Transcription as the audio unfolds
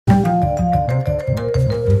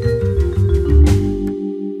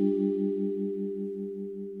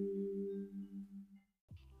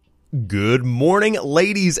Good morning,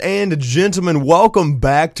 ladies and gentlemen. Welcome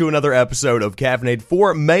back to another episode of Caffeinate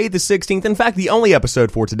for May the 16th. In fact, the only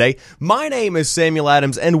episode for today. My name is Samuel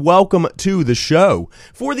Adams, and welcome to the show.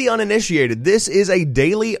 For the uninitiated, this is a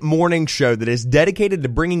daily morning show that is dedicated to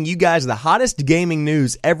bringing you guys the hottest gaming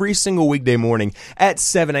news every single weekday morning at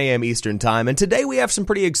 7 a.m. Eastern Time. And today we have some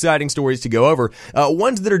pretty exciting stories to go over.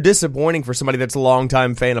 Ones that are disappointing for somebody that's a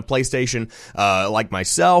longtime fan of PlayStation, like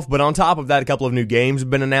myself. But on top of that, a couple of new games have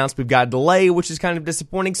been announced. We've got a delay, which is kind of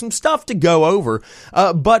disappointing. Some stuff to go over.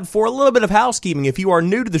 But for a little bit of housekeeping, if you are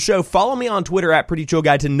new to the show, follow me on Twitter at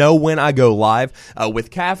PrettyChillGuy to know when I go live with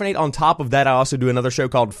Caffeinate. On top of that, I also do another show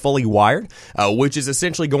called Fully Wired, which is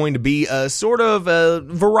essentially going to be a sort of a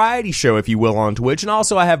variety show, if you will, on Twitch. And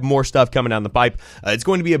also, I have more stuff coming down the pipe. It's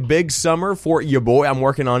going to be a big summer for your boy. I'm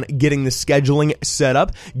working on getting the scheduling set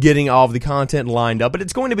up, getting all of the content lined up, but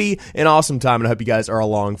it's going to be an awesome time, and I hope you guys are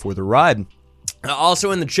along for the ride. Also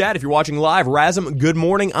in the chat, if you're watching live, Razum, good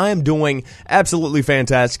morning. I am doing absolutely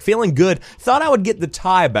fantastic. Feeling good. Thought I would get the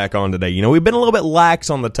tie back on today. You know, we've been a little bit lax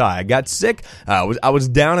on the tie. I got sick. I was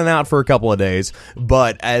down and out for a couple of days.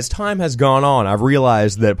 But as time has gone on, I've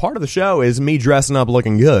realized that part of the show is me dressing up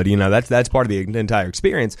looking good. You know, that's part of the entire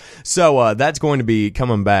experience. So that's going to be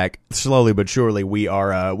coming back slowly but surely. We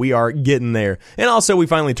are getting there. And also, we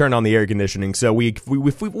finally turned on the air conditioning. So we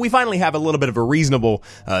finally have a little bit of a reasonable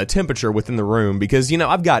temperature within the room. Because, you know,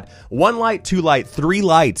 I've got 1 light, 2 light, 3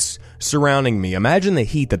 lights surrounding me. Imagine the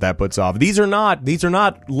heat that puts off. These are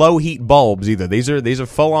not low heat bulbs either. These are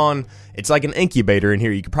full on. It's like an incubator in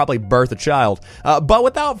here. You could probably birth a child. But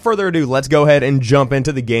without further ado, let's go ahead and jump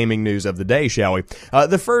into the gaming news of the day, shall we?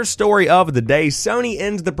 The first story of the day, Sony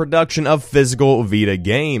ends the production of physical Vita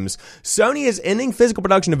games. Sony is ending physical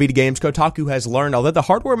production of Vita games. Kotaku has learned, although the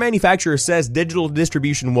hardware manufacturer says digital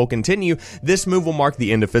distribution will continue, this move will mark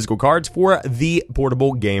the end of physical cards for the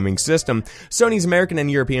portable gaming system. Sony's American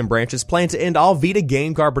and European branches plan to end all Vita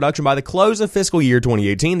game card production by the close of fiscal year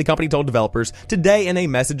 2018, the company told developers today in a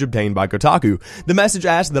message obtained by Kotaku. The message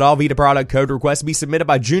asked that all Vita product code requests be submitted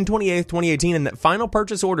by June 28th, 2018, and that final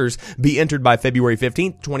purchase orders be entered by February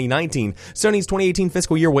 15th, 2019. Sony's 2018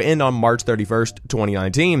 fiscal year will end on March 31st,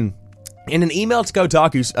 2019. In an email to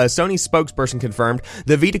Kotaku, a Sony spokesperson confirmed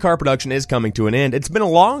the Vita card production is coming to an end. It's been a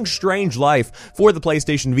long, strange life for the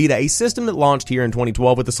PlayStation Vita, a system that launched here in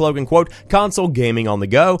 2012 with the slogan, quote, console gaming on the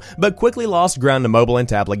go, but quickly lost ground to mobile and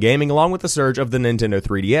tablet gaming along with the surge of the Nintendo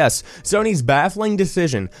 3DS. Sony's baffling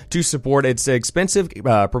decision to support its expensive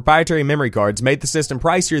proprietary memory cards made the system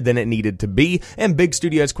pricier than it needed to be, and big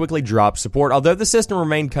studios quickly dropped support. Although the system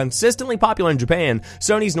remained consistently popular in Japan,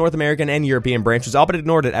 Sony's North American and European branches all but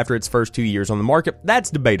ignored it after its first 2 years on the market.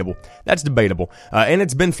 That's debatable. And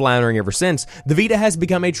it's been floundering ever since. The Vita has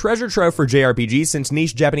become a treasure trove for JRPGs since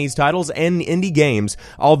niche Japanese titles and indie games.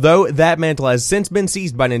 Although that mantle has since been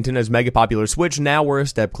seized by Nintendo's mega popular Switch, now we're a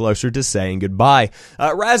step closer to saying goodbye.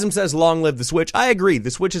 Razum says, long live the Switch. I agree.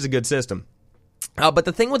 The Switch is a good system. But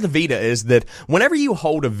the thing with the Vita is that whenever you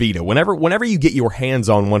hold a Vita, whenever you get your hands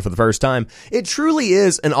on one for the first time, it truly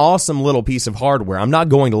is an awesome little piece of hardware. I'm not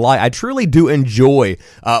going to lie. I truly do enjoy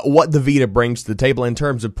what the Vita brings to the table in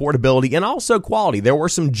terms of portability and also quality. There were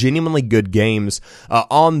some genuinely good games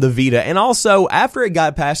on the Vita. And also, after it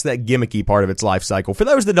got past that gimmicky part of its life cycle, for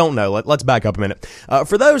those that don't know, let's back up a minute.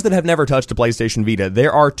 For those that have never touched a PlayStation Vita,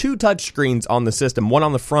 there are 2 touch screens on the system, one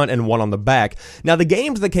on the front and one on the back. Now, the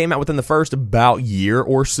games that came out within the first about year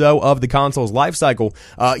or so of the console's life cycle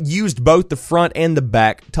used both the front and the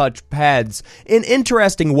back touch pads in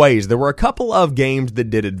interesting ways. There were a couple of games that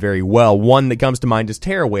did it very well. One that comes to mind is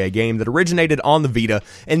Tearaway, a game that originated on the Vita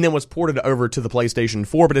and then was ported over to the PlayStation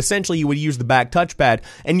 4, but essentially you would use the back touchpad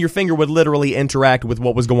and your finger would literally interact with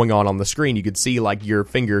what was going on the screen. You could see like your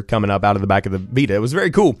finger coming up out of the back of the Vita. It was very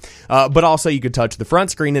cool. But also you could touch the front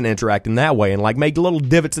screen and interact in that way and like make little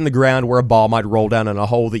divots in the ground where a ball might roll down in a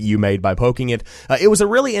hole that you made by poking it. It was a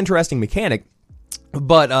really interesting mechanic.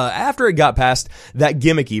 But after it got past that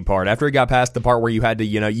gimmicky part, after it got past the part where you had to,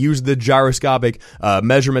 use the gyroscopic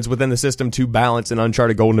measurements within the system to balance an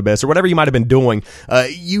Uncharted Golden Abyss or whatever you might have been doing,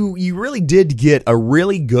 you really did get a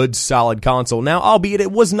really good, solid console. Now, albeit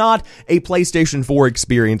it was not a PlayStation 4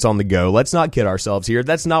 experience on the go. Let's not kid ourselves here.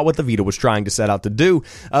 That's not what the Vita was trying to set out to do.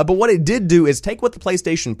 But what it did do is take what the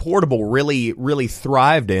PlayStation Portable really, really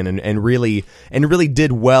thrived in and really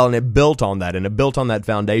did well, and it built on that,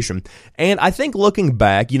 foundation. And I think looking looking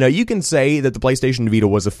back, you can say that the PlayStation Vita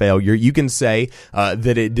was a failure. You can say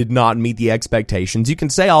that it did not meet the expectations. You can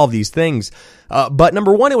say all of these things. But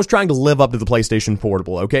number one, it was trying to live up to the PlayStation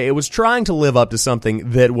Portable, okay? It was trying to live up to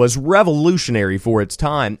something that was revolutionary for its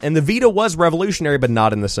time. And the Vita was revolutionary, but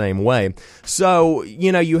not in the same way. So,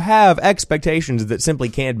 you have expectations that simply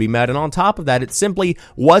can't be met. And on top of that, it simply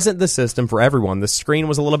wasn't the system for everyone. The screen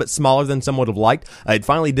was a little bit smaller than some would have liked. It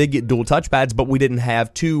finally did get dual touchpads, but we didn't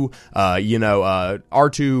have two,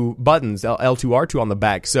 R2 buttons, L2, R2 on the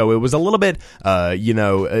back. So it was a little bit,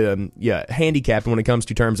 handicapped when it comes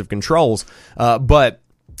to terms of controls. But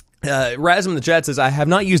Razm in the chat says, I have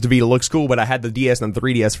not used a Vita. Looks cool, but I had the DS and the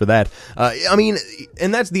 3DS for that.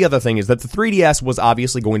 And that's the other thing, is that the 3DS was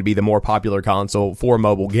obviously going to be the more popular console for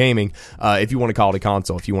mobile gaming, if you want to call it a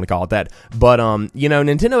console, if you want to call it that. But,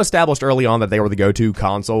 Nintendo established early on that they were the go-to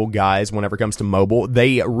console guys whenever it comes to mobile.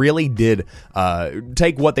 They really did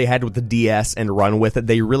take what they had with the DS and run with it.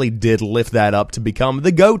 They really did lift that up to become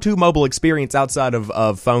the go-to mobile experience outside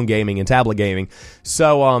of phone gaming and tablet gaming.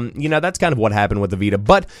 So, that's kind of what happened with the Vita.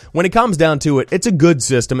 But when it comes down to it, it's a good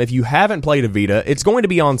system. If you haven't played a Vita, it's going to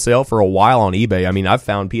be on sale for a while on eBay. I mean, I've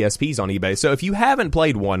found PSPs on eBay. So if you haven't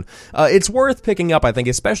played one, it's worth picking up, I think,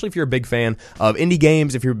 especially if you're a big fan of indie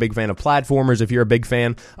games, if you're a big fan of platformers, if you're a big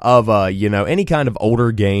fan of, any kind of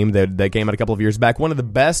older game that came out a couple of years back. One of the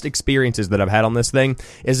best experiences that I've had on this thing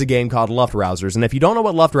is a game called Luftrausers. And if you don't know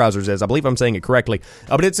what Luftrausers is, I believe I'm saying it correctly,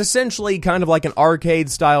 but it's essentially kind of like an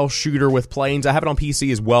arcade-style shooter with planes. I have it on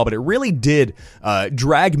PC as well, but it really did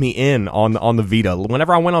drag me in on the Vita.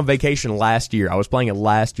 Whenever I went on vacation last year, I was playing it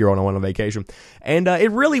last year when I went on vacation, and it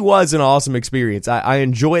really was an awesome experience. I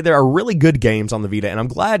enjoy. There are really good games on the Vita, and I'm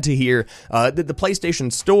glad to hear that the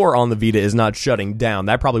PlayStation Store on the Vita is not shutting down.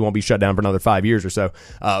 That probably won't be shut down for another 5 years or so,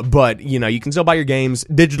 but you can still buy your games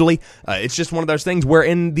digitally. It's just one of those things where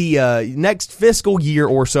in the next fiscal year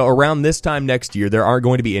or so, around this time next year, there aren't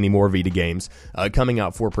going to be any more Vita games coming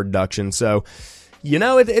out for production. So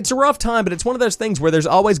it's a rough time, but it's one of those things where there's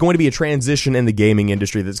always going to be a transition in the gaming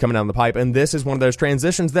industry that's coming down the pipe, and this is one of those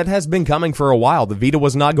transitions that has been coming for a while. The Vita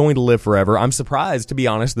was not going to live forever. I'm surprised, to be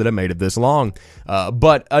honest, that it made it this long.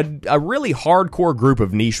 But a really hardcore group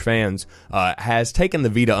of niche fans has taken the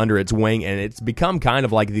Vita under its wing, and it's become kind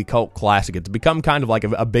of like the cult classic. It's become kind of like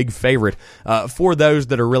a big favorite for those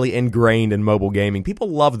that are really ingrained in mobile gaming.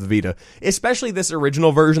 People love the Vita, especially this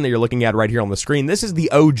original version that you're looking at right here on the screen. This is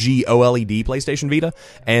the OG OLED PlayStation Vita,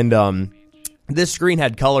 and this screen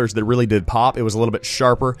had colors that really did pop. It was a little bit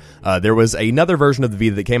sharper. There was another version of the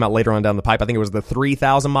Vita that came out later on down the pipe. I think it was the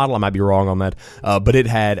 3000 model. I might be wrong on that. But it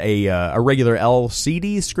had a regular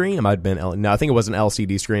LCD screen. It might have been, no, I think it was an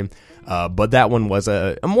LCD screen. But that one was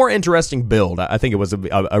a more interesting build. I think it was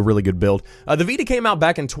a really good build. The Vita came out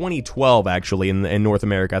back in 2012, actually, in North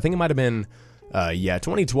America. I think it might have been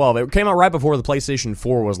 2012. It came out right before the PlayStation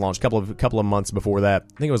 4 was launched, couple of months before that.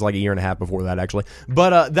 I think it was like a year and a half before that, actually.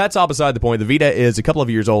 But that's all beside the point. The Vita is a couple of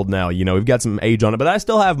years old now. We've got some age on it, but I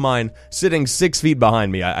still have mine sitting 6 feet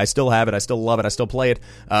behind me. I still have it. I still love it. I still play it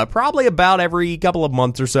probably about every couple of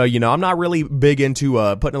months or so. I'm not really big into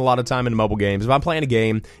putting a lot of time into mobile games. If I'm playing a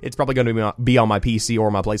game, it's probably going to be on my PC or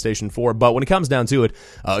my PlayStation 4. But when it comes down to it,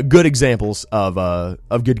 good examples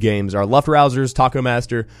of good games are Luftrausers, Taco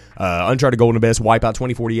Master, Uncharted Golden Abyss, Wipeout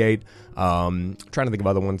 2048. Trying to think of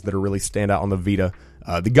other ones that are really stand out on the Vita.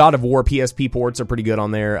 The God of War PSP ports are pretty good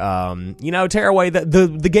on there. Tearaway,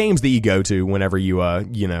 the games that you go to whenever you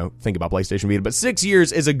think about PlayStation Vita. But 6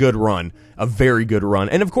 years is a good run, a very good run.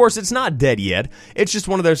 And of course, it's not dead yet. It's just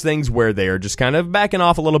one of those things where they are just kind of backing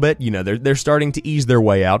off a little bit. They're starting to ease their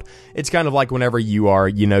way out. It's kind of like whenever you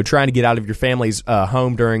are, trying to get out of your family's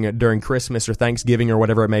home during Christmas or Thanksgiving or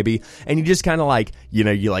whatever it may be, and you just kind of like,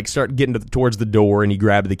 you like start getting towards the door and you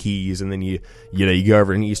grab the keys and then you go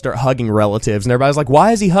over and you start hugging relatives and everybody's like,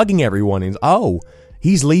 why is he hugging everyone? And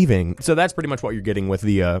he's leaving. So that's pretty much what you're getting with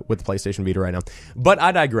the PlayStation Vita right now. But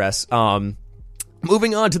I digress.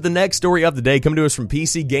 Moving on to the next story of the day, coming to us from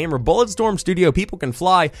PC Gamer. Bulletstorm studio People Can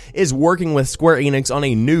Fly is working with Square Enix on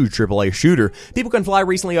a new AAA shooter. People Can Fly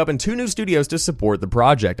recently opened 2 new studios to support the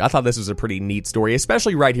project. I thought this was a pretty neat story,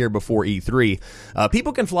 especially right here before E3.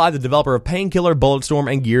 People Can Fly, the developer of Painkiller,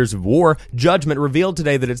 Bulletstorm, and Gears of War, Judgment, revealed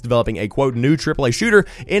today that it's developing a, quote, new AAA shooter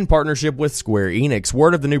in partnership with Square Enix.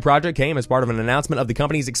 Word of the new project came as part of an announcement of the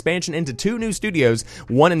company's expansion into 2 new studios,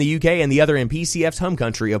 one in the UK and the other in PCF's home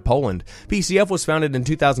country of Poland. PCF was founded in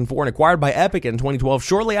 2004 and acquired by Epic in 2012,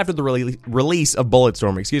 shortly after the release of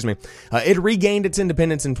Bulletstorm. It regained its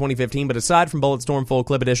independence in 2015, but aside from Bulletstorm Full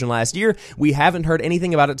Clip Edition last year, we haven't heard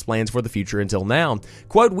anything about its plans for the future until now.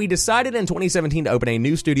 Quote, we decided in 2017 to open a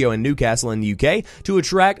new studio in Newcastle in the UK to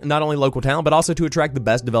attract not only local talent, but also to attract the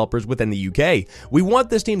best developers within the UK. We want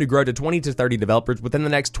this team to grow to 20 to 30 developers within the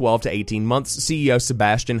next 12 to 18 months, CEO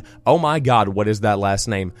Sebastian, oh my god, what is that last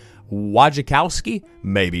name? Wojciechowski?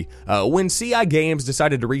 Maybe. When CI Games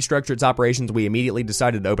decided to restructure its operations, we immediately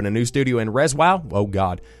decided to open a new studio in Reswow. Oh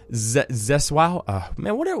god. Zeswow?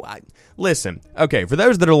 Man, what are I... Listen, okay, for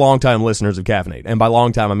those that are longtime listeners of Caffeinate, and by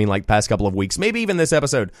long time I mean like past couple of weeks, maybe even this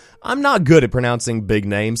episode, I'm not good at pronouncing big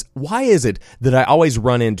names. Why is it that I always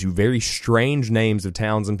run into very strange names of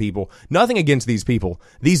towns and people? Nothing against these people.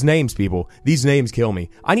 These names kill me.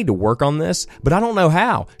 I need to work on this, but I don't know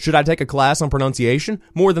how. Should I take a class on pronunciation?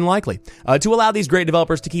 More than likely. To allow these great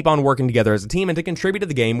developers to keep on working together as a team and to contribute to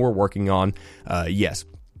the game we're working on, yes.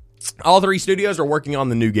 All three studios are working on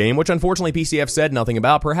the new game, which unfortunately PCF said nothing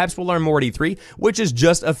about. Perhaps we'll learn more at E3, which is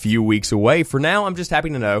just a few weeks away. For now, I'm just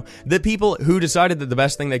happy to know that people who decided that the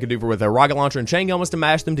best thing they could do with a rocket launcher and chain gun was to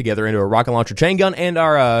mash them together into a rocket launcher chain gun and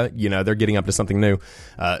are, they're getting up to something new.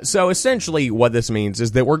 So essentially what this means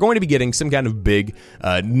is that we're going to be getting some kind of big,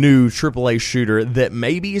 new AAA shooter that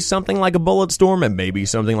may be something like a Bulletstorm and maybe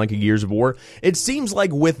something like a Gears of War. It seems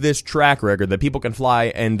like with this track record that People Can Fly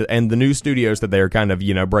and the new studios that they're kind of,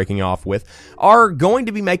 breaking off with are going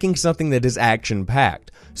to be making something that is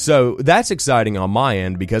action-packed. So that's exciting on my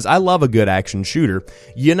end because I love a good action shooter.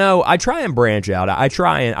 I try and branch out. I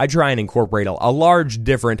try and incorporate a large,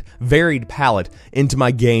 different, varied palette into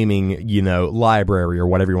my gaming, library or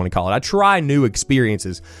whatever you want to call it. I try new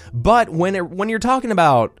experiences. But when you're talking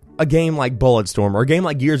about a game like Bulletstorm or a game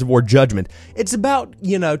like Gears of War Judgment, it's about,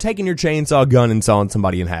 taking your chainsaw gun and sawing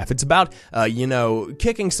somebody in half. It's about,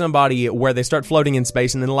 kicking somebody where they start floating in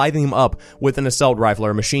space and then lighting them up with an assault rifle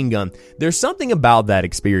or a machine gun. There's something about that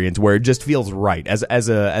experience where it just feels right. As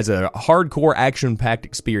a hardcore action-packed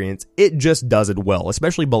experience, it just does it well,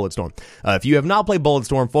 especially Bulletstorm. If you have not played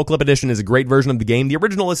Bulletstorm, Full Clip Edition is a great version of the game. The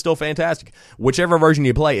original is still fantastic. Whichever version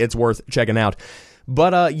you play, it's worth checking out.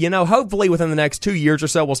 But, hopefully within the next 2 years or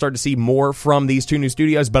so, we'll start to see more from these two new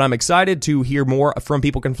studios. But I'm excited to hear more from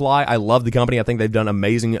People Can Fly. I love the company. I think they've done an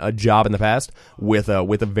amazing job in the past with a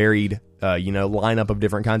varied, lineup of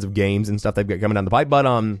different kinds of games and stuff they've got coming down the pipe. But,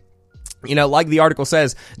 like the article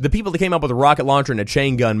says, the people that came up with a rocket launcher and a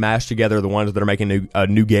chain gun mashed together are the ones that are making a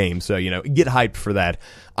new game. So, get hyped for that.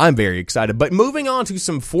 I'm very excited. But moving on to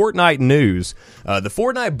some Fortnite news. The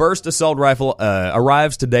Fortnite Burst Assault Rifle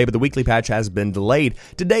arrives today, but the weekly patch has been delayed.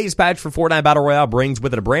 Today's patch for Fortnite Battle Royale brings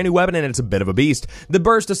with it a brand new weapon, and it's a bit of a beast. The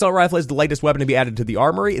Burst Assault Rifle is the latest weapon to be added to the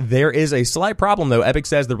armory. There is a slight problem, though. Epic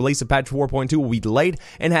says the release of patch 4.2 will be delayed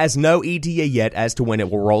and has no ETA yet as to when it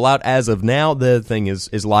will roll out. As of now, the thing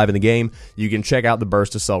is live in the game. You can check out the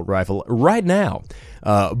Burst Assault Rifle right now.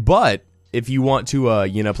 But if you want to,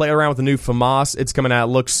 play around with the new FAMAS, it's coming out.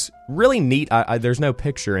 It looks really neat. There's no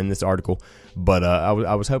picture in this article, but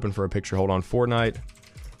I was hoping for a picture. Hold on. Fortnite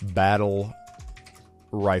Battle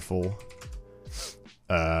Rifle.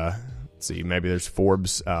 Let's see. Maybe there's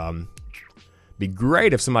Forbes. Be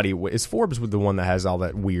great if somebody... Is Forbes with the one that has all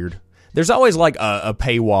that weird... There's always like a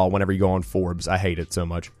paywall whenever you go on Forbes. I hate it so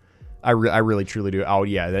much. I really, truly do. Oh,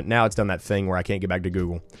 yeah. Now it's done that thing where I can't get back to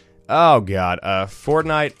Google. Oh, God.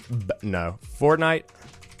 Fortnite. No. Fortnite.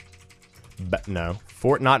 No.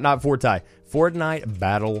 Not Fortnite. Fortnite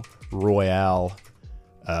Battle Royale.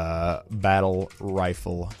 Battle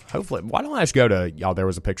Rifle. Hopefully. Why don't I just go to... Oh, there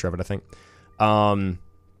was a picture of it, I think.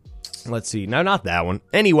 Let's see. No, not that one.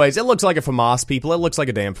 Anyways, it looks like a FAMAS, people. It looks like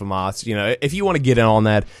a damn FAMAS. If you want to get in on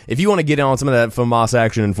that, if you want to get in on some of that FAMAS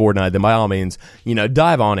action in Fortnite, then by all means,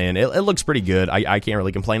 dive on in. It looks pretty good. I can't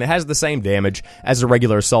really complain. It has the same damage as a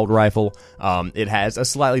regular assault rifle. It has a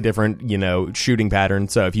slightly different, shooting pattern.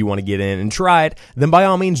 So if you want to get in and try it, then by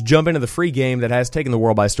all means, jump into the free game that has taken the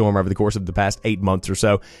world by storm over the course of the past 8 months or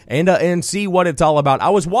so and see what it's all about. I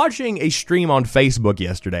was watching a stream on Facebook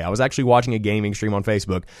yesterday. I was actually watching a gaming stream on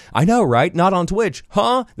Facebook. I know, right? Not on Twitch.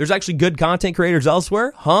 Huh? There's actually good content creators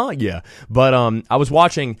elsewhere? Huh? Yeah. But I was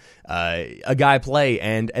watching a guy play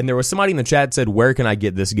and there was somebody in the chat said, "Where can I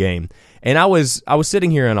get this game?" And I was sitting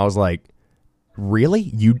here and I was like,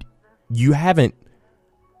 "Really? You haven't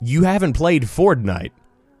played Fortnite?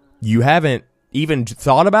 You haven't even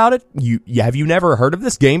thought about it? Have you never heard of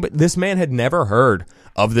this game?" But this man had never heard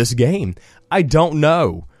of this game. I don't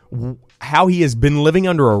know how he has been living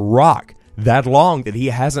under a rock that long that he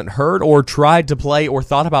hasn't heard or tried to play or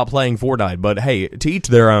thought about playing Fortnite. But hey, to each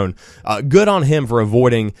their own. Good on him for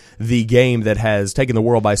avoiding the game that has taken the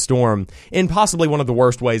world by storm in possibly one of the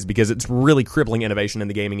worst ways, because it's really crippling innovation in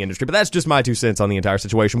the gaming industry. But that's just my 2 cents on the entire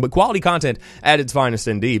situation. But quality content at its finest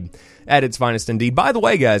indeed. At its finest indeed. By the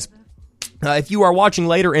way, guys, if you are watching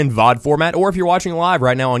later in VOD format, or if you're watching live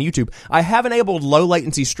right now on YouTube, I have enabled low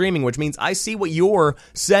latency streaming, which means I see what you're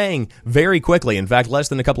saying very quickly. In fact, less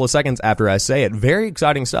than a couple of seconds after I say it. Very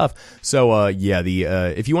exciting stuff. So,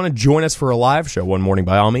 if you want to join us for a live show one morning,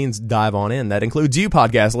 by all means, dive on in. That includes you,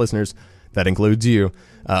 podcast listeners. That includes you.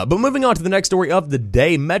 But moving on to the next story of the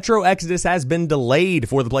day, Metro Exodus has been delayed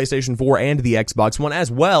for the PlayStation 4 and the Xbox One, as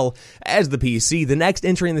well as the PC. The next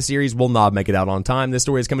entry in the series will not make it out on time. This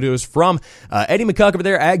story is coming to us from Eddie McCuck over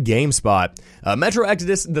there at GameSpot. Metro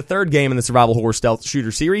Exodus, the third game in the survival horror stealth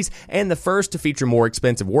shooter series, and the first to feature a more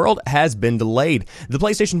expensive world, has been delayed. The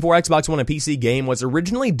PlayStation 4, Xbox One, and PC game was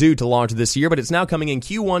originally due to launch this year, but it's now coming in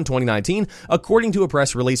Q1 2019, according to a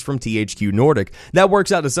press release from THQ Nordic. That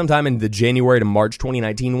works out to sometime in the January to March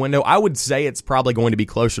 2019 window. I would say it's probably going to be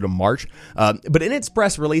closer to March, but in its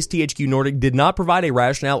press release, THQ Nordic did not provide a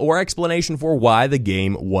rationale or explanation for why the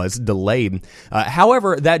game was delayed.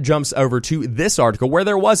 However, that jumps over to this article, where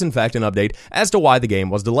there was in fact an update as to why the game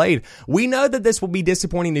was delayed. We know that this will be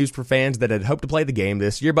disappointing news for fans that had hoped to play the game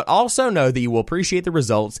this year, but also know that you will appreciate the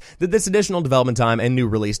results that this additional development time and new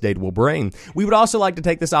release date will bring. We would also like to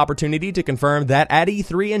take this opportunity to confirm that at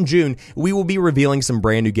E3 in June, we will be revealing some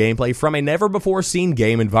brand new gameplay from a never-before-seen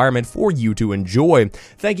game environment for you to enjoy.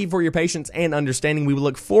 Thank you for your patience and understanding. We will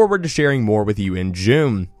look forward to sharing more with you in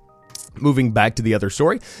June. Moving back to the other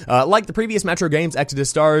story, like the previous Metro games, Exodus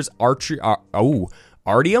stars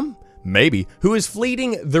Artyom? Maybe, who is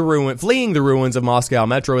fleeing the ruins of Moscow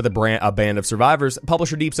Metro with a band of survivors.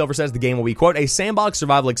 Publisher Deep Silver says the game will be, quote, a sandbox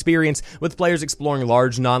survival experience with players exploring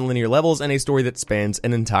large non-linear levels and a story that spans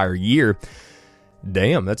an entire year.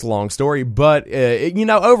 Damn, that's a long story, but,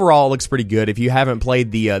 overall it looks pretty good. If you haven't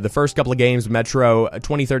played the first couple of games, Metro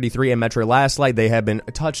 2033 and Metro Last Light, they have been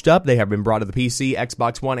touched up. They have been brought to the PC,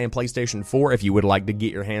 Xbox One, and PlayStation 4 if you would like to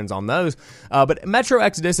get your hands on those. But Metro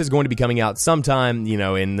Exodus is going to be coming out sometime,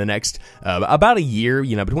 in the next, about a year,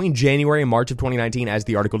 between January and March of 2019, as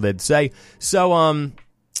the article did say. So,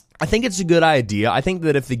 I think it's a good idea. I think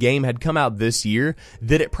that if the game had come out this year,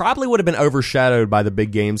 that it probably would have been overshadowed by the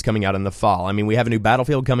big games coming out in the fall. I mean, we have a new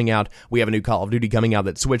Battlefield coming out. We have a new Call of Duty coming out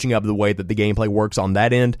that's switching up the way that the gameplay works on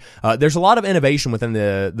that end. There's a lot of innovation within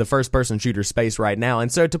the first-person shooter space right now.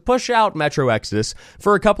 And so to push out Metro Exodus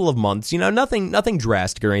for a couple of months, nothing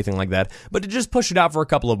drastic or anything like that, but to just push it out for a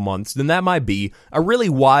couple of months, then that might be a really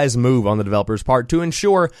wise move on the developer's part to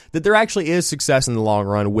ensure that there actually is success in the long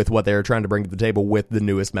run with what they're trying to bring to the table with the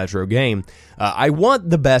newest Metro game. I want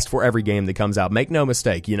the best for every game that comes out. Make no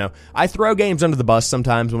mistake, I throw games under the bus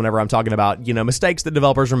sometimes whenever I'm talking about, mistakes that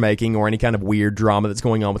developers are making or any kind of weird drama that's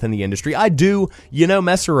going on within the industry. I do,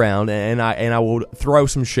 mess around and I will throw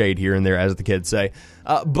some shade here and there, as the kids say.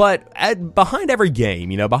 But behind every game,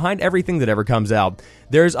 behind everything that ever comes out,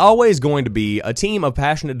 there's always going to be a team of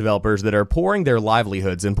passionate developers that are pouring their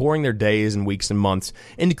livelihoods and pouring their days and weeks and months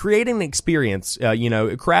into creating an experience,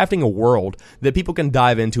 crafting a world that people can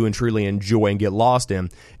dive into and truly enjoy and get lost in.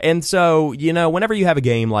 And so, whenever you have a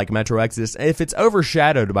game like Metro Exodus, if it's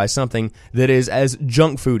overshadowed by something that is as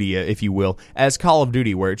junk foody, if you will, as Call of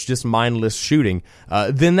Duty, where it's just mindless shooting,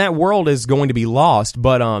 then that world is going to be lost.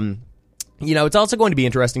 But, it's also going to be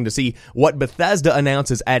interesting to see what Bethesda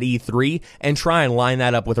announces at E3 and try and line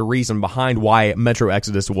that up with a reason behind why Metro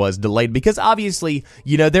Exodus was delayed. Because obviously,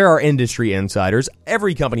 there are industry insiders.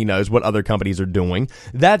 Every company knows what other companies are doing.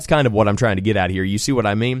 That's kind of what I'm trying to get at here. You see what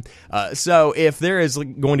I mean? So if there is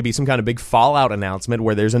going to be some kind of big Fallout announcement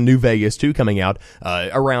where there's a new Vegas 2 coming out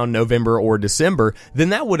around November or December, then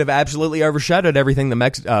that would have absolutely overshadowed everything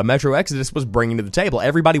that Metro Exodus was bringing to the table.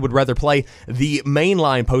 Everybody would rather play the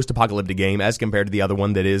mainline post-apocalyptic game as compared to the other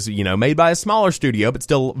one that is, made by a smaller studio, but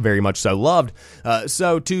still very much so loved.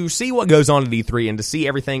 So to see what goes on at E3 and to see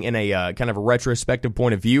everything in a kind of a retrospective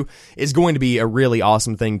point of view is going to be a really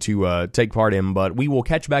awesome thing to take part in, but we will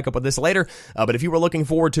catch back up with this later. But if you were looking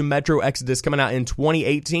forward to Metro Exodus coming out in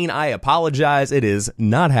 2018, I apologize, it is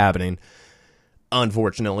not happening,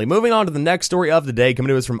 unfortunately. Moving on to the next story of the day, coming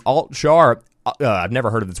to us from AltSharp. I've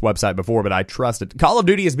never heard of this website before, but I trust it. Call of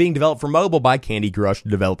Duty is being developed for mobile by Candy Crush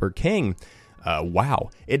developer King. Wow.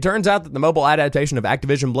 It turns out that the mobile adaptation of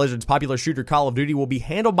Activision Blizzard's popular shooter Call of Duty will be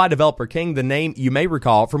handled by developer King, the name you may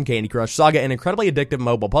recall from Candy Crush Saga, an incredibly addictive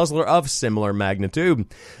mobile puzzler of similar magnitude.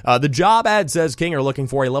 The job ad says King are looking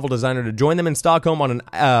for a level designer to join them in Stockholm on an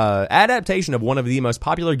adaptation of one of the most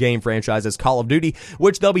popular game franchises, Call of Duty,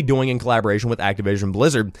 which they'll be doing in collaboration with Activision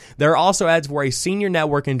Blizzard. There are also ads for a senior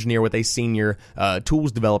network engineer with a senior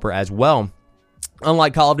tools developer as well.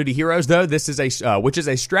 Unlike Call of Duty Heroes, though, this is which is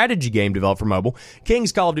a strategy game developed for mobile,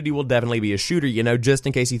 King's Call of Duty will definitely be a shooter, just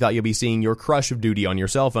in case you thought you'll be seeing your Crush of Duty on your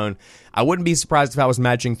cell phone. I wouldn't be surprised if I was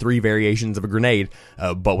matching 3 variations of a grenade,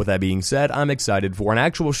 but with that being said, I'm excited for an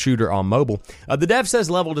actual shooter on mobile. The dev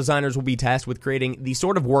says level designers will be tasked with creating the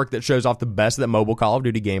sort of work that shows off the best that mobile Call of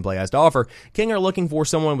Duty gameplay has to offer. King are looking for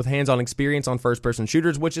someone with hands-on experience on first-person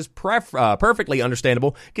shooters, which is perfectly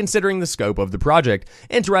understandable considering the scope of the project.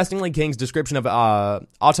 Interestingly, King's description of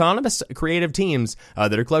autonomous creative teams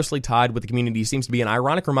that are closely tied with the community seems to be an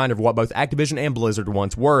ironic reminder of what both Activision and Blizzard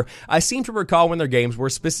once were. I seem to recall when their games were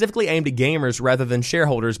specifically aimed at gamers rather than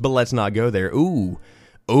shareholders, but let's not go there. Ooh,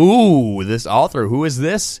 this author, who is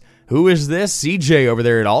this? CJ over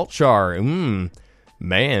there at Altchar.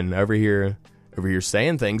 Man, over here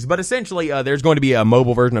saying things. But essentially, there's going to be a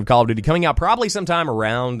mobile version of Call of Duty coming out probably sometime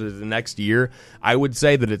around the next year. I would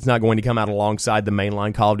say that it's not going to come out alongside the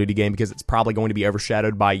mainline Call of Duty game because it's probably going to be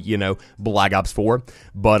overshadowed by, Black Ops 4.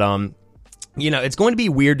 But, it's going to be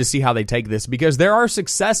weird to see how they take this because there are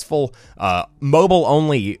successful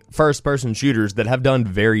mobile-only first-person shooters that have done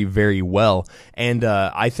very, very well. And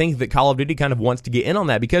I think that Call of Duty kind of wants to get in on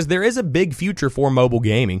that because there is a big future for mobile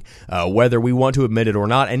gaming, whether we want to admit it or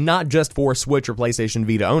not, and not just for Switch or PlayStation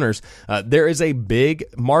Vita owners. There is a big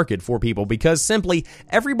market for people because simply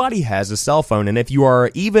everybody has a cell phone, and if you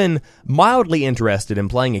are even mildly interested in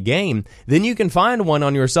playing a game, then you can find one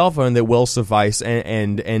on your cell phone that will suffice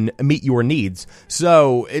and meet your needs.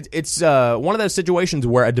 So it's one of those situations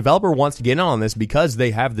where a developer wants to get in on this because they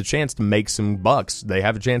have the chance to make some bucks. They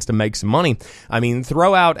have a chance to make some money. I mean,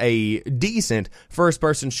 throw out a decent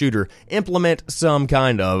first-person shooter, implement some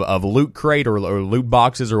kind of loot crate or loot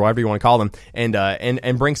boxes or whatever you want to call them, and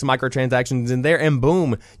bring some microtransactions in there, and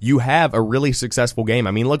boom, you have a really successful game.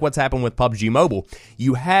 I mean, look what's happened with PUBG Mobile.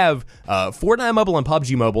 You have Fortnite Mobile and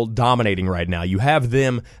PUBG Mobile dominating right now. You have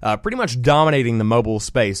them pretty much dominating the mobile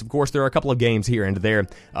space. Of course, there are a couple of games here and there,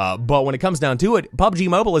 but when it comes down to it, PUBG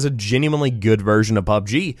Mobile is a genuinely good version of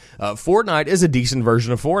PUBG. Fortnite is a decent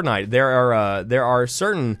version of Fortnite. There are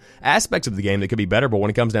certain aspects of the game that could be better, but when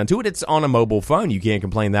it comes down to it, it's on a mobile phone. You can't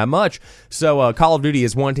complain that much. So Call of Duty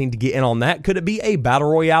is wanting to get in on that. Could it be a battle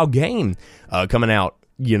royale game coming out,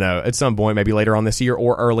 at some point, maybe later on this year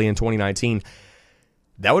or early in 2019?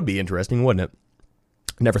 That would be interesting, wouldn't it?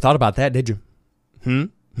 Never thought about that, did you?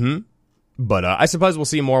 But I suppose we'll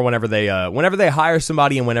see more whenever they hire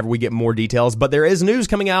somebody and whenever we get more details. But there is news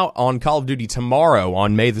coming out on Call of Duty tomorrow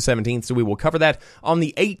on May the 17th, so we will cover that on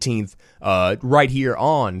the 18th right here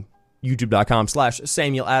on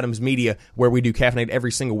youtube.com/Samuel Adams Media, where we do Caffeinate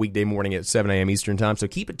every single weekday morning at 7 a.m. Eastern Time. So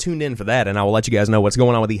keep it tuned in for that, and I will let you guys know what's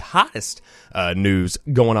going on with the hottest news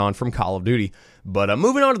going on from Call of Duty. But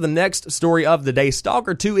moving on to the next story of the day,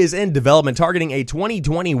 Stalker 2 is in development, targeting a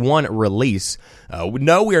 2021 release.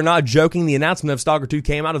 No, we are not joking. The announcement of Stalker 2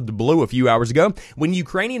 came out of the blue a few hours ago when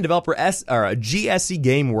Ukrainian developer GSC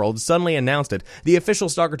Game World suddenly announced it. The official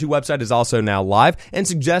Stalker 2 website is also now live and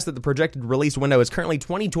suggests that the projected release window is currently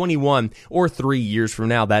 2021 or 3 years from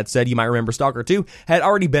now. That said, you might remember Stalker 2 had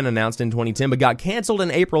already been announced in 2010 but got canceled in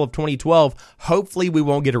April of 2012. Hopefully we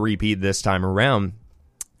won't get a repeat this time around.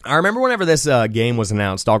 I remember whenever this game was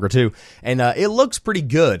announced, Stalker 2, and it looks pretty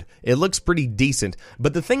good. It looks pretty decent.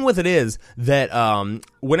 But the thing with it is that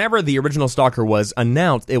whenever the original Stalker was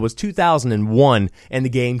announced, it was 2001, and the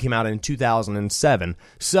game came out in 2007.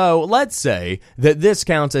 So let's say that this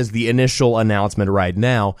counts as the initial announcement right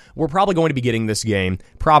now. We're probably going to be getting this game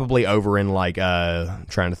probably over in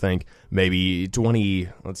trying to think, maybe it's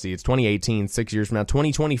 2018, 6 years from now,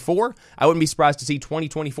 2024. I wouldn't be surprised to see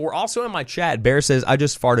 2024. Also in my chat, Bear says, I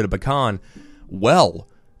just farted a pecan. Well,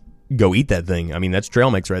 go eat that thing. I mean, that's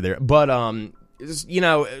trail mix right there. But,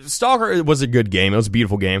 Stalker was a good game. It was a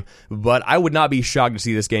beautiful game, but I would not be shocked to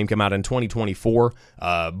see this game come out in 2024.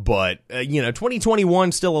 But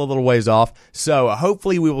 2021 still a little ways off. So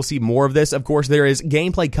hopefully we will see more of this. Of course, there is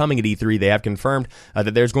gameplay coming at E3. They have confirmed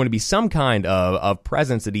that there's going to be some kind of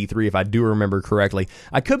presence at E3, if I do remember correctly.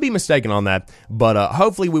 I could be mistaken on that, but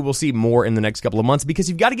hopefully we will see more in the next couple of months because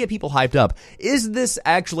you've got to get people hyped up. Is this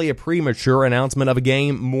actually a premature announcement of a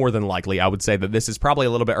game? More than likely, I would say that this is probably a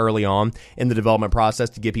little bit early on in the development development process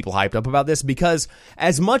to get people hyped up about this, because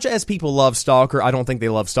as much as people love Stalker, I don't think they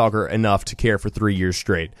love Stalker enough to care for 3 years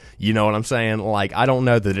straight. You know what I'm saying? Like, I don't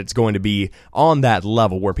know that it's going to be on that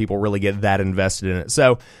level where people really get that invested in it.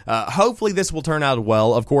 So hopefully this will turn out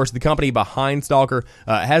well. Of course, the company behind Stalker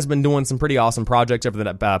has been doing some pretty awesome projects over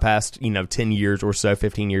the past 10 years or so,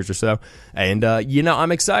 15 years or so. And,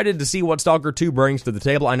 I'm excited to see what Stalker 2 brings to the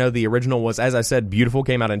table. I know the original was, as I said, beautiful.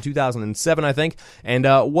 Came out in 2007, I think, and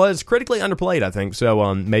was critically underplayed, I think.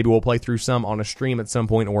 So maybe we'll play through some on a stream at some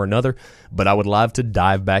point or another. But I would love to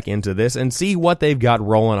dive back into this and see what they've got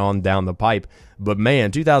rolling on down the pipe. But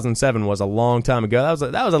man, 2007 was a long time ago.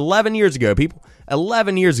 That was 11 years ago, people.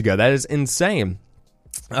 11 years ago. That is insane.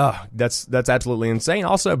 That's absolutely insane.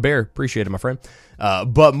 Also, Bear, appreciate it, my friend.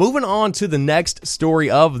 But moving on to the next story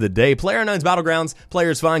of the day. PlayerUnknown's Battlegrounds,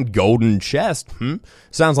 players find golden chest.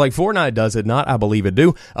 Sounds like Fortnite does it not? I believe it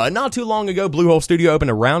do. Not too long ago, Bluehole Studio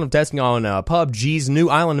opened a round of testing on PUBG's new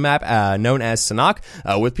island map known as Sanhok,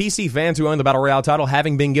 with PC fans who own the Battle Royale title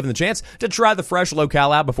having been given the chance to try the fresh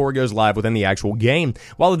locale out before it goes live within the actual game.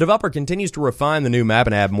 While the developer continues to refine the new map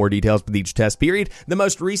and add more details with each test period, the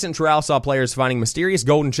most recent trial saw players finding mysterious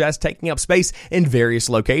golden chests taking up space in various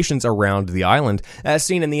locations around the island. As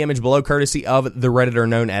seen in the image below, courtesy of the Redditor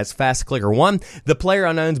known as FastClicker1, the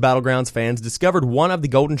PlayerUnknown's Battlegrounds fans discovered one of the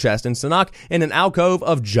golden chests in Sanhok in an alcove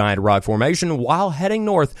of giant rock formation while heading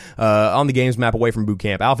north on the game's map away from Boot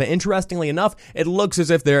Camp Alpha. Interestingly enough, it looks as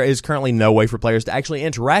if there is currently no way for players to actually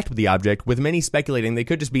interact with the object, with many speculating they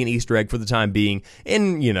could just be an Easter egg for the time being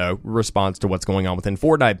in, response to what's going on within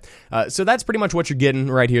Fortnite. So that's pretty much what you're getting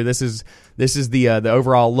right here. This is the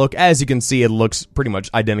overall look. As you can see, it looks pretty much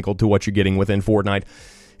identical to what you're getting within Fortnite.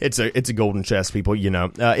 It's a golden chest, people,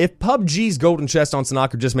 If PUBG's golden chest on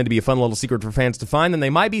Sanhok are just meant to be a fun little secret for fans to find, then they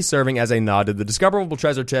might be serving as a nod to the discoverable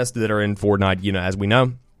treasure chests that are in Fortnite, as we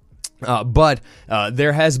know. But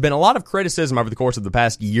there has been a lot of criticism over the course of the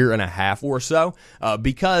past year and a half or so,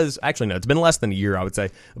 because, actually no, it's been less than a year, I would say,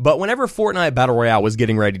 but whenever Fortnite Battle Royale was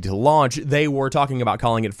getting ready to launch, they were talking about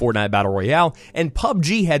calling it Fortnite Battle Royale, and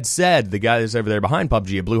PUBG had said, the guys over there behind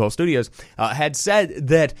PUBG at Bluehole Studios, had said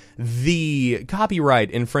that the copyright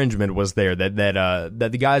infringement was there, that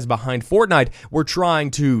the guys behind Fortnite were trying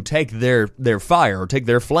to take their fire, or take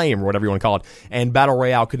their flame, or whatever you want to call it, and Battle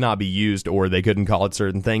Royale could not be used, or they couldn't call it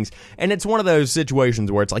certain things. And it's one of those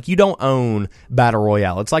situations where it's like you don't own Battle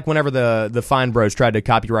Royale. It's like whenever the Fine Bros tried to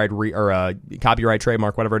copyright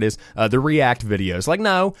trademark, whatever it is, the React videos. Like,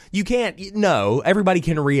 no, you can't. No, everybody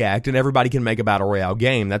can react and everybody can make a Battle Royale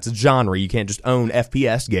game. That's a genre. You can't just own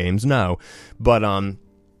FPS games. No, but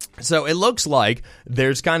so it looks like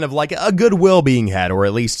there's kind of like a goodwill being had, or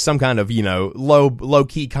at least some kind of,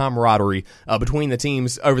 low-key camaraderie between the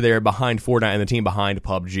teams over there behind Fortnite and the team behind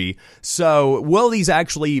PUBG. So will these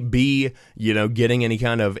actually be, getting any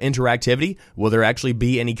kind of interactivity? Will there actually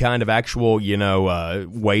be any kind of actual,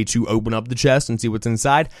 way to open up the chest and see what's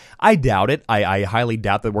inside? I doubt it. I highly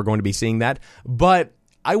doubt that we're going to be seeing that. But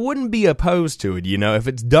I wouldn't be opposed to it, if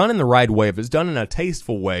it's done in the right way, if it's done in a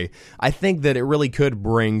tasteful way. I think that it really could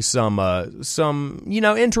bring some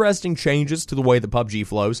interesting changes to the way that PUBG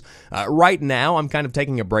flows. Right now, I'm kind of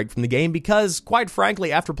taking a break from the game because, quite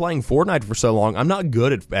frankly, after playing Fortnite for so long, I'm not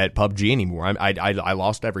good at PUBG anymore. I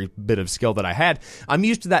lost every bit of skill that I had. I'm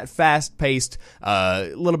used to that fast-paced,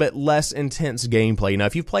 little bit less intense gameplay. Now,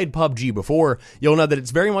 if you've played PUBG before, you'll know that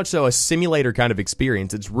it's very much so a simulator kind of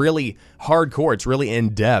experience. It's really hardcore. It's really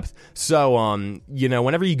in-depth. So,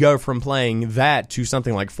 whenever you go from playing that to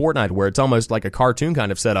something like Fortnite, where it's almost like a cartoon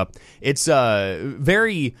kind of setup, it's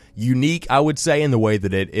very unique, I would say, in the way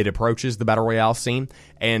that it approaches the Battle Royale scene.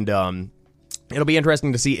 And it'll be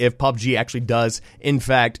interesting to see if PUBG actually does, in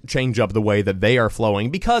fact, change up the way that they are flowing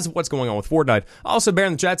because of what's going on with Fortnite. Also, Bear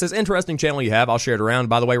in the chat says, interesting channel you have. I'll share it around.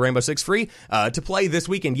 By the way, Rainbow Six free to play this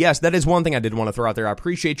weekend. Yes, that is one thing I did want to throw out there. I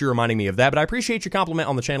appreciate you reminding me of that, but I appreciate your compliment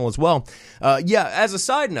on the channel as well. As a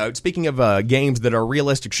side note, speaking of games that are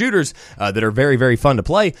realistic shooters that are very, very fun to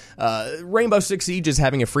play, Rainbow Six Siege is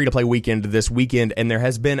having a free-to-play weekend this weekend, and there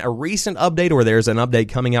has been a recent update, or there's an update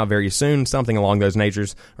coming out very soon, something along those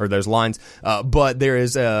natures, or those lines, but there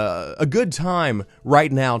is a good time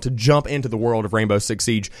right now to jump into the world of Rainbow Six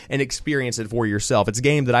Siege and experience it for yourself. It's a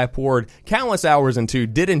game that I poured countless hours into,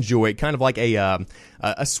 did enjoy it, kind of like a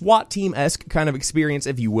SWAT team-esque kind of experience,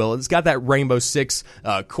 if you will. It's got that Rainbow Six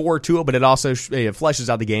core to it, but it also fleshes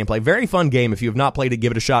out the gameplay. Very fun game. If you have not played it,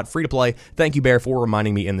 give it a shot. Free to play. Thank you, Bear, for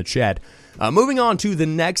reminding me in the chat. Moving on to the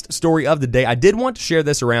next story of the day. I did want to share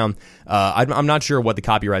this around. I'm not sure what the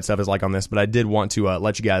copyright stuff is like on this, but I did want to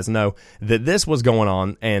let you guys know that this was going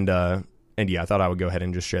on, and yeah, I thought I would go ahead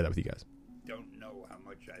and just share that with you guys. Don't know how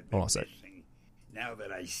much I've been Hold on a sec. missing now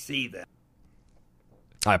that I see them.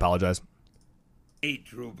 I apologize. Hey,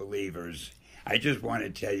 true believers, I just want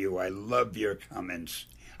to tell you I love your comments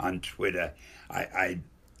on Twitter. I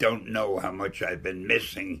don't know how much I've been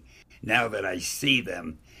missing now that I see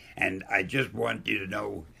them. And I just want you to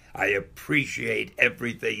know I appreciate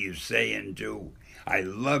everything you say and do. I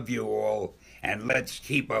love you all, and let's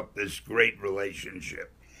keep up this great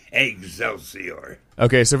relationship. Excelsior.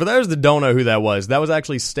 Okay, so for those that don't know who that was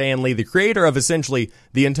actually Stan Lee, the creator of essentially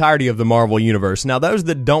the entirety of the Marvel Universe. Now, those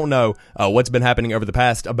that don't know what's been happening over the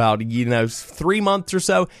past about, 3 months or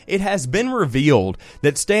so, it has been revealed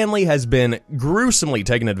that Stan Lee has been gruesomely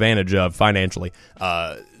taken advantage of financially.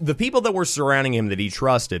 The people that were surrounding him that he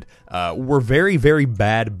trusted were very, very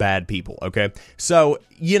bad people, okay? So,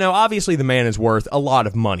 obviously the man is worth a lot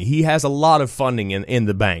of money. He has a lot of funding in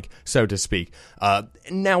the bank, so to speak.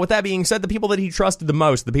 Now, with that being said, the people that he trusted the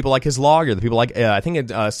most, the people like his lawyer, the people like,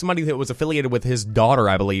 somebody that was affiliated with his daughter,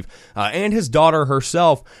 I believe, and his daughter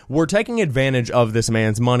herself, were taking advantage of this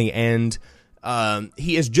man's money, and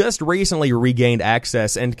he has just recently regained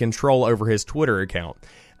access and control over his Twitter account.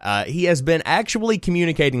 He has been actually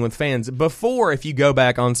communicating with fans before. If you go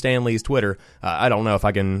back on Stan Lee's Twitter, I don't know if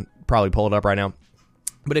I can probably pull it up right now,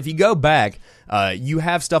 but if you go back, you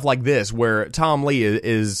have stuff like this where Stan Lee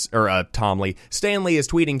is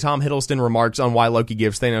tweeting Tom Hiddleston remarks on why Loki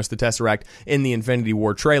gives Thanos the Tesseract in the Infinity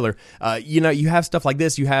War trailer. You have stuff like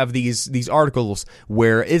this. You have these articles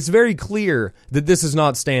where it's very clear that this is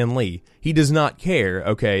not Stan Lee. He does not care,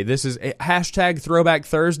 okay? This is hashtag Throwback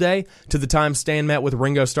Thursday to the time Stan met with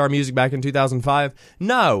Ringo Starr Music back in 2005.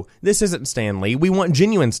 No, this isn't Stan Lee. We want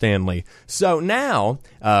genuine Stan Lee. So now,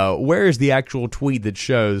 where is the actual tweet that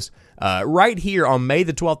shows... right here on May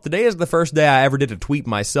the 12th, today is the first day I ever did a tweet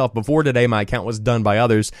myself. Before today, my account was done by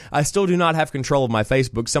others. I still do not have control of my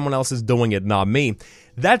Facebook. Someone else is doing it, not me.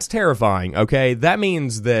 That's terrifying, okay? That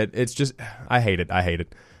means that it's just... I hate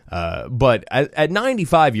it. But at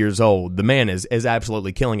 95 years old, the man is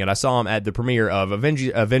absolutely killing it. I saw him at the premiere of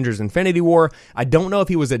Avengers Infinity War. I don't know if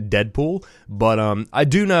he was at Deadpool, but I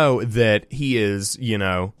do know that he is,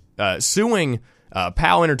 suing...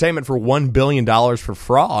 POW Entertainment for $1 billion for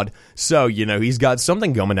fraud. So, he's got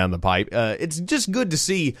something coming down the pipe. It's just good to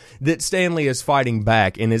see that Stan Lee is fighting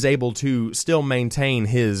back and is able to still maintain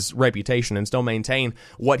his reputation and still maintain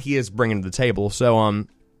what he is bringing to the table. So,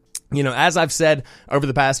 as I've said over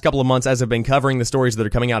the past couple of months, as I've been covering the stories that are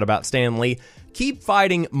coming out about Stan Lee, keep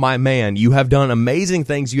fighting, my man. You have done amazing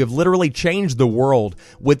things. You have literally changed the world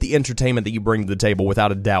with the entertainment that you bring to the table,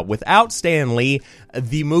 without a doubt. Without Stan Lee,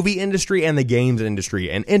 the movie industry and the games industry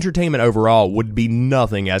and entertainment overall would be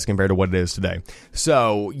nothing as compared to what it is today.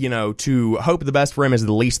 So, to hope the best for him is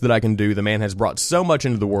the least that I can do. The man has brought so much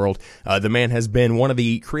into the world. The man has been one of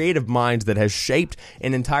the creative minds that has shaped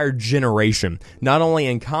an entire generation, not only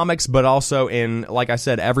in comics, but also in, like I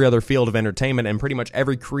said, every other field of entertainment and pretty much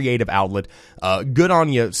every creative outlet. Good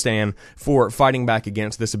on you, Stan, for fighting back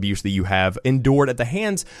against this abuse that you have endured at the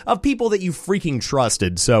hands of people that you freaking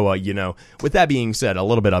trusted. So, with that being said, a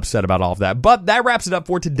little bit upset about all of that. But that wraps it up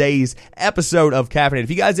for today's episode of Caffeinate.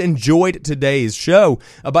 If you guys enjoyed today's show,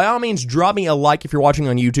 by all means, drop me a like if you're watching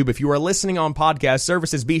on YouTube. If you are listening on podcast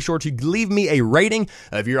services, be sure to leave me a rating.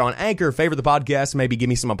 If you're on Anchor, favorite the podcast, maybe give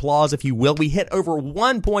me some applause, if you will. We hit over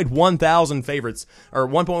 1.1 thousand favorites, or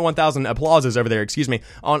 1.1 thousand applauses over there,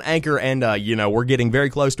 on Anchor, and, we're getting very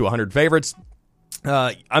close to 100 favorites.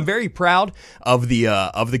 I'm very proud of the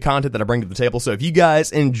content that I bring to the table. So if you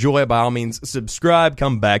guys enjoy it, by all means, subscribe,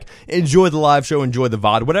 come back, enjoy the live show, enjoy the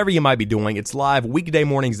VOD, whatever you might be doing. It's live weekday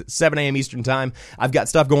mornings at 7 a.m. Eastern Time. I've got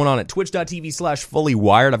stuff going on at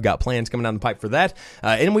twitch.tv/fullywired. I've got plans coming down the pipe for that.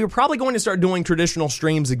 And we were probably going to start doing traditional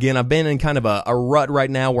streams again. I've been in kind of a rut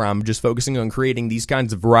right now where I'm just focusing on creating these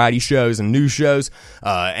kinds of variety shows and news shows.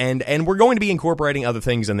 And we're going to be incorporating other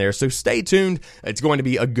things in there. So stay tuned. It's going to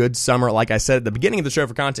be a good summer, like I said at the beginning of the show,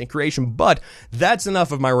 for content creation. But that's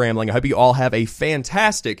enough of my rambling. I hope you all have a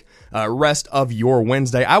fantastic rest of your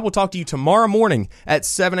Wednesday. I will talk to you tomorrow morning at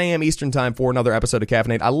 7 a.m. Eastern Time for another episode of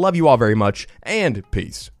Caffeinate. I love you all very much, and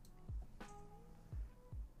peace.